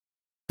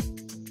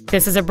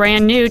This is a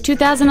brand new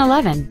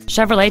 2011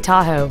 Chevrolet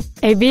Tahoe,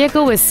 a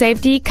vehicle with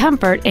safety,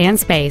 comfort, and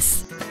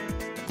space.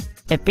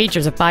 It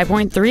features a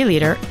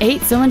 5.3-liter,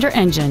 8-cylinder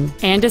engine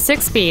and a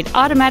 6-speed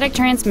automatic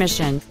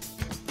transmission.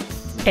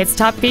 Its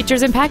top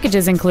features and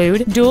packages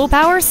include dual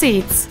power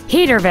seats,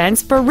 heater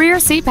vents for rear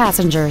seat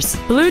passengers,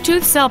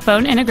 Bluetooth cell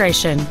phone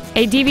integration,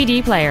 a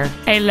DVD player,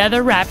 a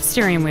leather-wrapped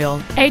steering wheel,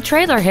 a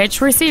trailer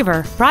hitch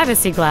receiver,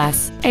 privacy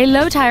glass, a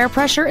low tire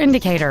pressure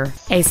indicator,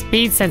 a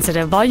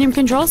speed-sensitive volume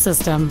control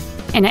system,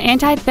 and an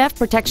anti-theft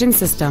protection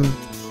system.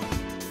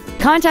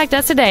 Contact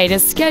us today to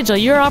schedule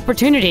your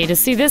opportunity to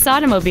see this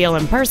automobile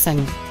in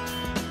person.